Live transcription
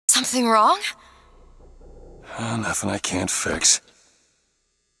something wrong? Nothing I can't fix.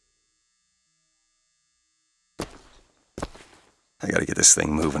 I gotta get this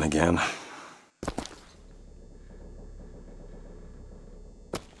thing moving again.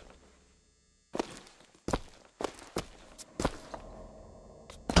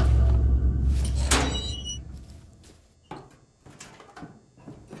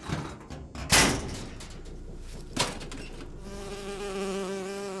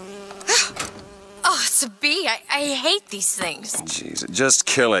 It's a bee. I hate these things. Jeez, just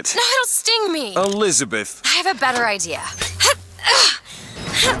kill it. No, it'll sting me. Elizabeth! I have a better idea.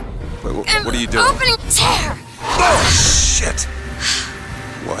 Wait, what are you doing? Opening tear! Oh, shit!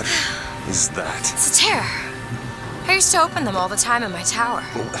 What is that? It's a tear. I used to open them all the time in my tower.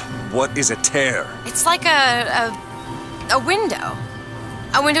 What is a tear? It's like a window.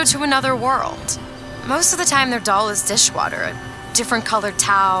 A window to another world. Most of the time they're dull as dishwater, a different colored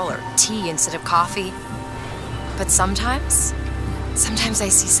towel or tea instead of coffee. But sometimes I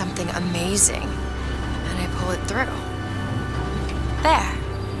see something amazing and I pull it through. There.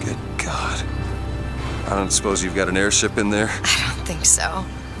 Good God. I don't suppose you've got an airship in there? I don't think so.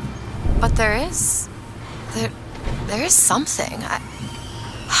 But there is. There is something.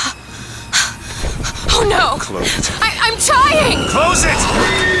 Oh no! Close it. I'm trying! Close it!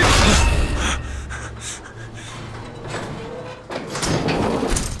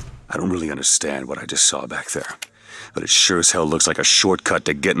 I don't really understand what I just saw back there, but it sure as hell looks like a shortcut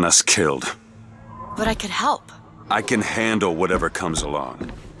to getting us killed. But I could help. I can handle whatever comes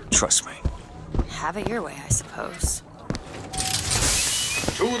along. Trust me. Have it your way, I suppose.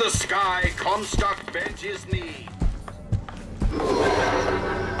 To the sky, Comstock bent his knee.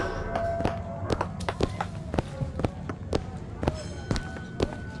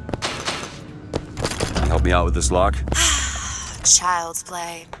 Help me out with this lock? Child's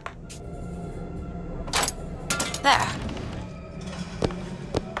play. There.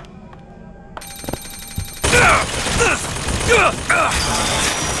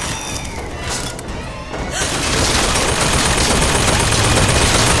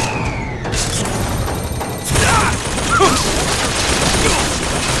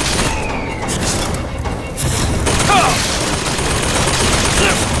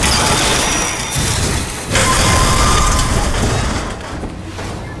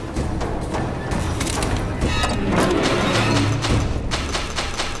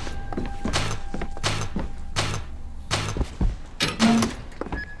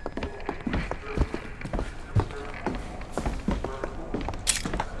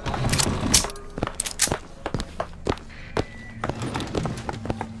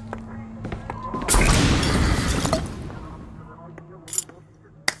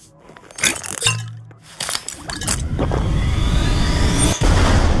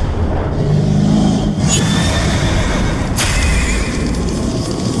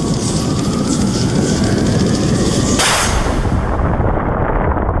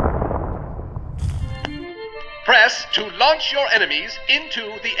 Press to launch your enemies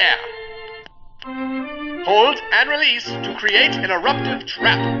into the air. Hold and release to create an eruptive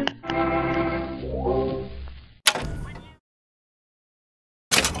trap.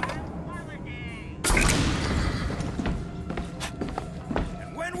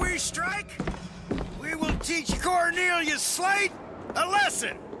 And when we strike, we will teach Cornelius Slate a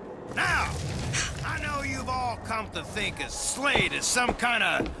lesson. Now, I know you've all come to think of Slate as some kind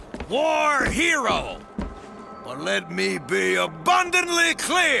of war hero. But let me be abundantly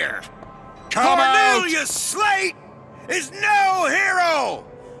clear. Cornelius Slate is no hero!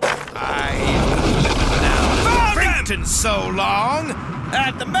 I've been so long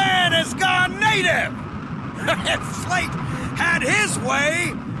that the man has gone native! If Slate had his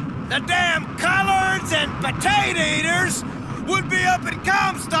way, the damn collards and potato eaters would be up at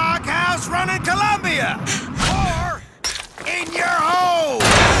Comstock House running Columbia! Or in your hole!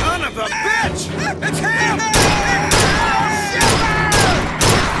 Son of a bitch! It's him!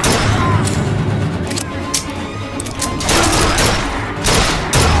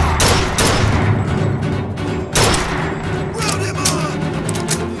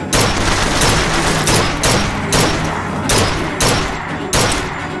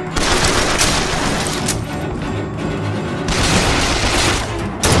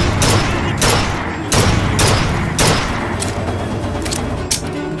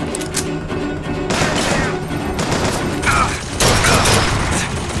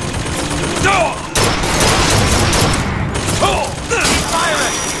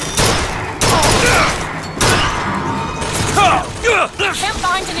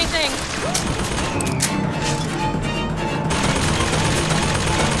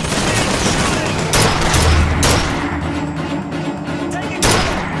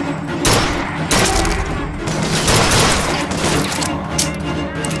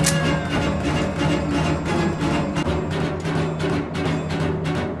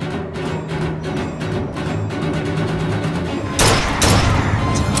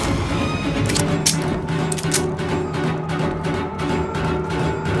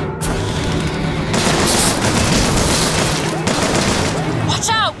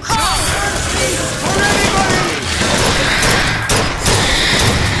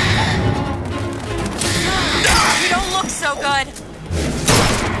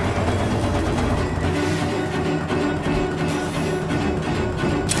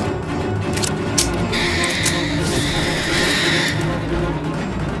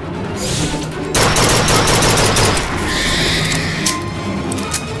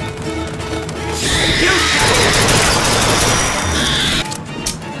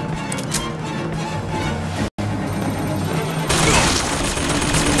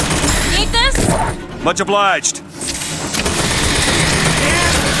 Much obliged.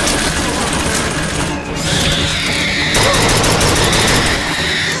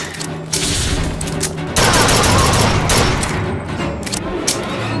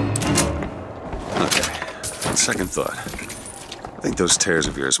 Okay, on second thought, I think those tears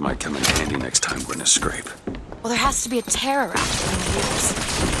of yours might come in handy next time we're in a scrape. Well, there has to be a tear around in years.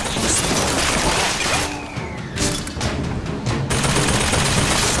 This is going to be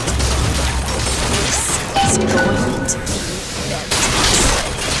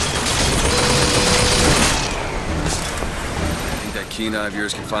Think that keen eye of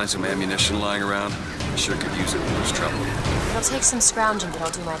yours can find some ammunition lying around? I sure could use it if there's trouble. It'll take some scrounging, but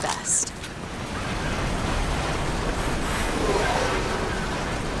I'll do my best.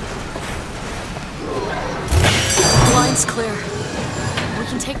 The line's clear. We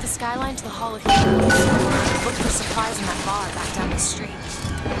can take the skyline to the Hall of Heroes. Look for supplies in that bar back down the street.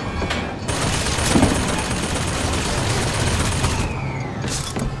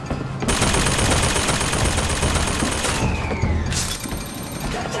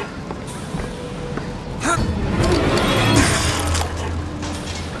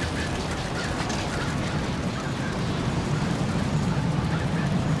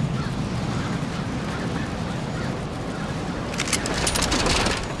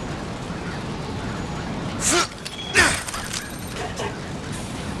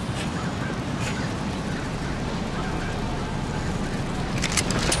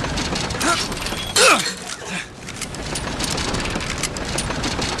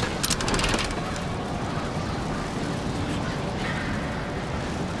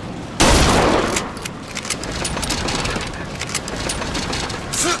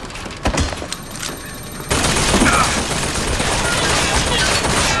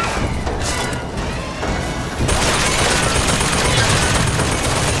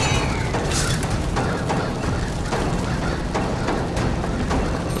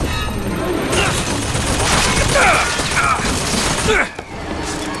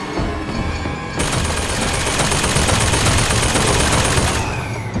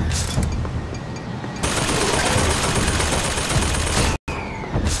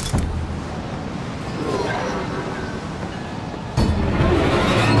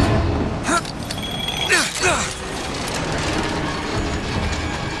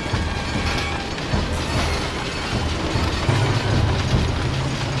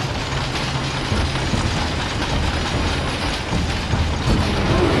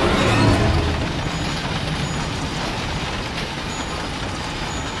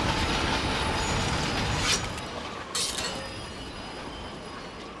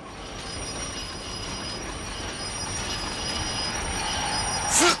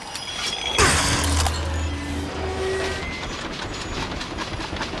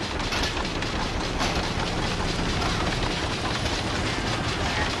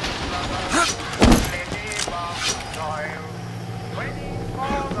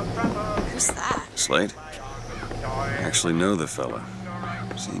 Slade? I actually know the fella.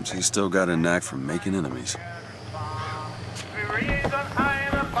 Seems he's still got a knack for making enemies.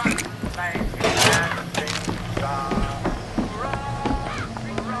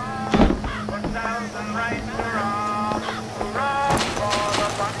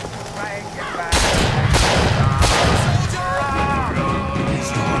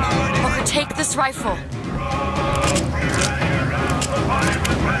 Booker, take this rifle.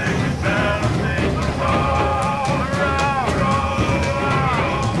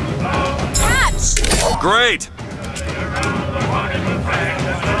 Great! I'll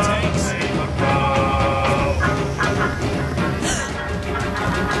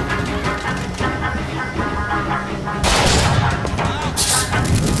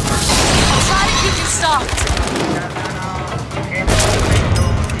try to keep you stopped.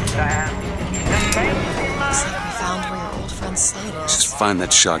 Looks like we found where your old friend Slade is. Just find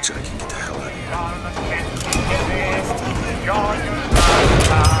that shock jock and get the hell out of here.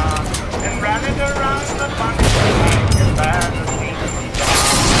 And rallied around the bunch and bad as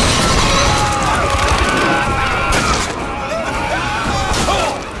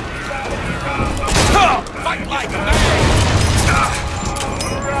fight like a man!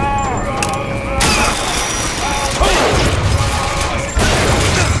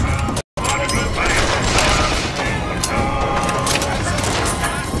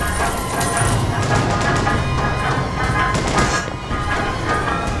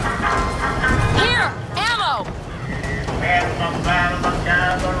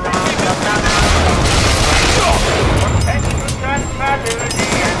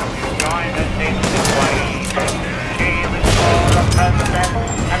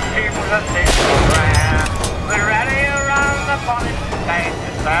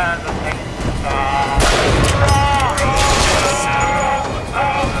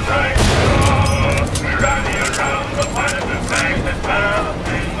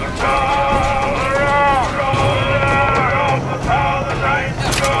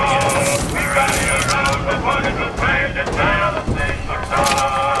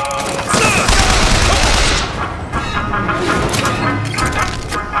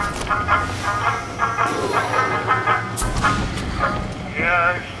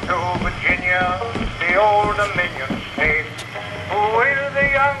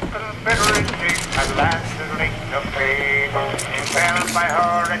 Confederacy at last is linked of fate. Impelled by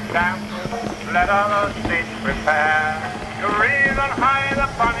her example, let other states prepare to raise on high the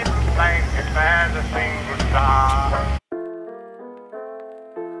bonny blue flag as a single star.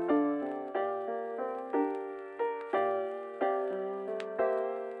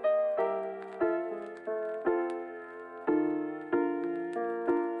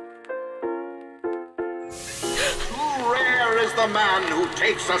 Rare is the man who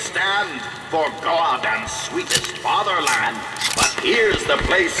takes a stand for God and sweetest fatherland. But here's the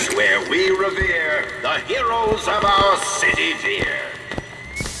place where we revere the heroes of our city dear.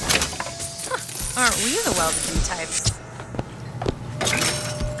 Aren't we the well-to-do types?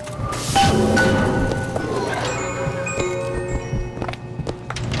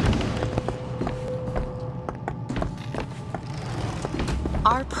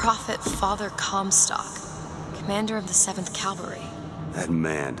 Our prophet, Father Comstock, commander of the 7th Cavalry. That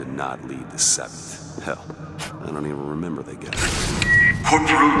man did not lead the 7th. Hell, I don't even remember the guy.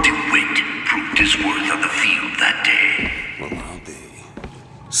 Corporal DeWitt proved his worth on the field that day. Well, I'll be.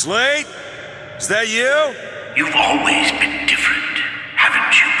 Slade? Is that you? You've always been different,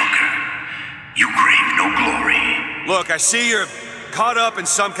 haven't you, Booker? You crave no glory. Look, I see you're caught up in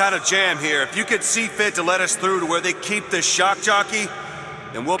some kind of jam here. If you could see fit to let us through to where they keep this shock jockey,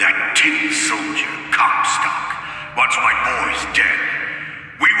 then we'll... That tin soldier, Comstock, wants my boys dead.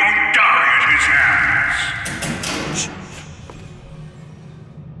 We won't die at his hands.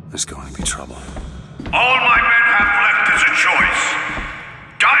 There's going to be trouble. All my men have left is a choice.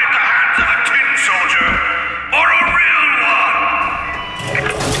 Die at the hands of a tin soldier, or a real one!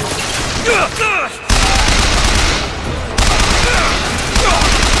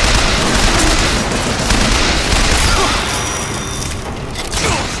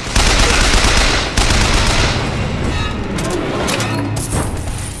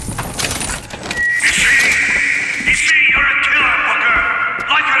 You see, you're a killer, Booker.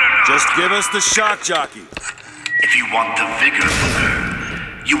 Like it or not. Just give us the shock jockey. If you want the vigor, Booker,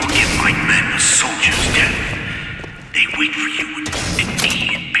 you will give my men a soldier's death. They wait for you in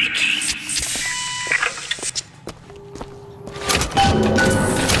me and Peking.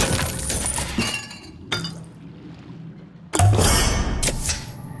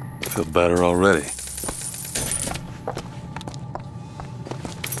 Feel better already.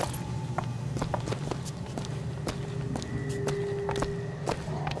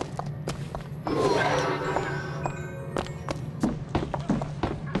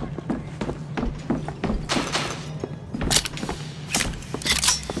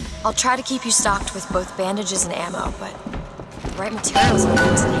 I'll try to keep you stocked with both bandages and ammo, but the right materials are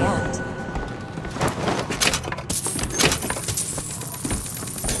close at hand.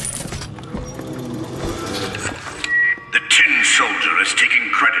 The tin soldier is taking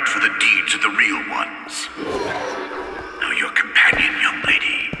credit for the deeds of the real ones. Now your companion, young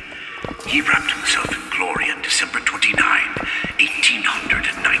lady, he wrapped himself in glory on December 29,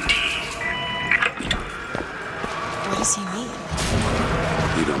 1890. What does he mean?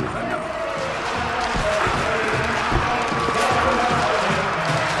 You don't want to know.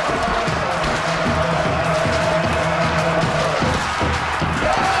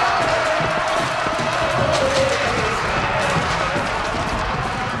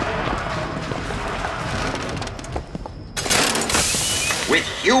 With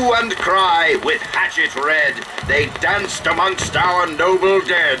hue and cry, with hatchet red, they danced amongst our noble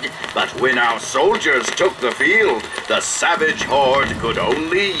dead. But when our soldiers took the field, the savage horde could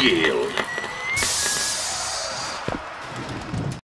only yield.